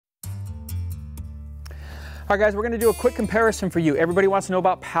All right guys, we're gonna do a quick comparison for you. Everybody wants to know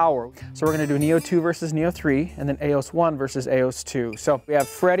about power. So we're gonna do Neo 2 versus Neo 3, and then AEOS 1 versus AEOS 2. So we have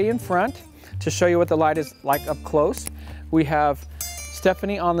Freddie in front to show you what the light is like up close. We have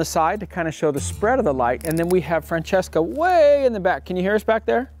Stephanie on the side to kind of show the spread of the light, and then we have Francesca way in the back. Can you hear us back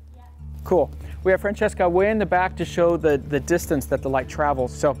there? Yeah. Cool. We have Francesca way in the back to show the distance that the light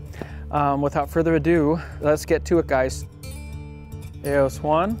travels. So without further ado, let's get to it, guys. AEOS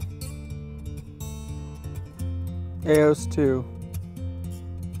 1, AEOS 2,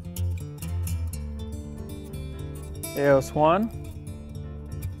 AEOS 1,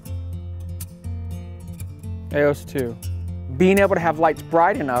 AEOS 2. Being able to have lights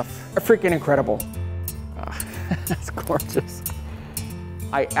bright enough are freaking incredible. That's gorgeous.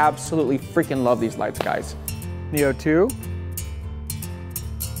 I absolutely freaking love these lights, guys. Neo 2,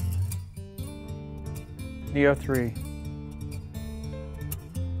 Neo 3,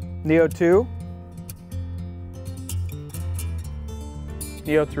 Neo 2,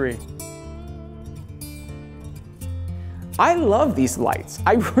 Neo 3. I love these lights,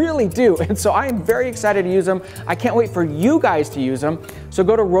 I really do, and so I am very excited to use them. I can't wait for you guys to use them. So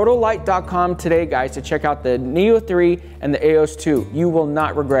go to rotolight.com today, guys, to check out the Neo 3 and the AEOS 2. You will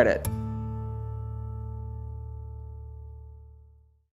not regret it.